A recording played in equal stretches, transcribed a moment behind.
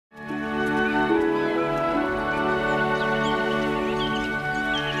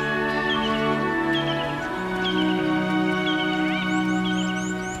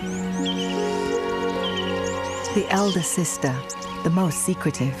The elder sister, the most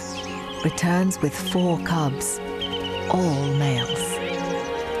secretive, returns with 4 cubs, all males.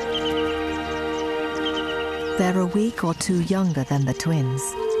 They're a week or 2 younger than the twins.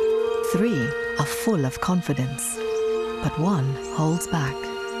 3 are full of confidence, but 1 holds back.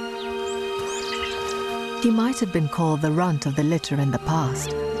 He might have been called the runt of the litter in the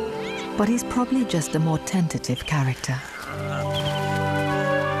past, but he's probably just a more tentative character.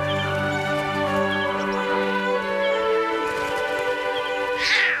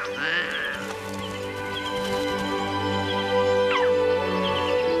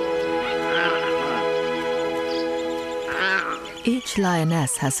 Each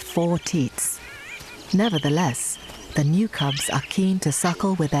lioness has 4 teats. Nevertheless, the new cubs are keen to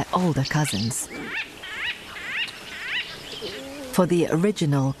suckle with their older cousins. For the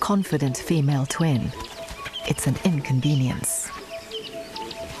original, confident female twin, it's an inconvenience.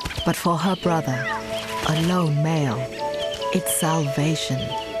 But for her brother, a lone male, it's salvation.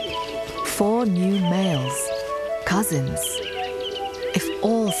 4 new males, cousins. If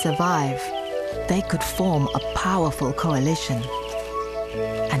all survive, they could form a powerful coalition.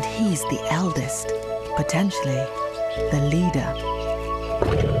 And he's the eldest, potentially the leader.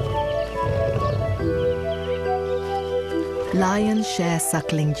 Lions share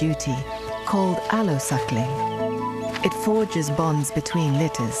suckling duty, called allo-suckling. It forges bonds between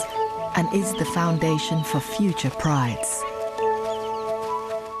litters and is the foundation for future prides.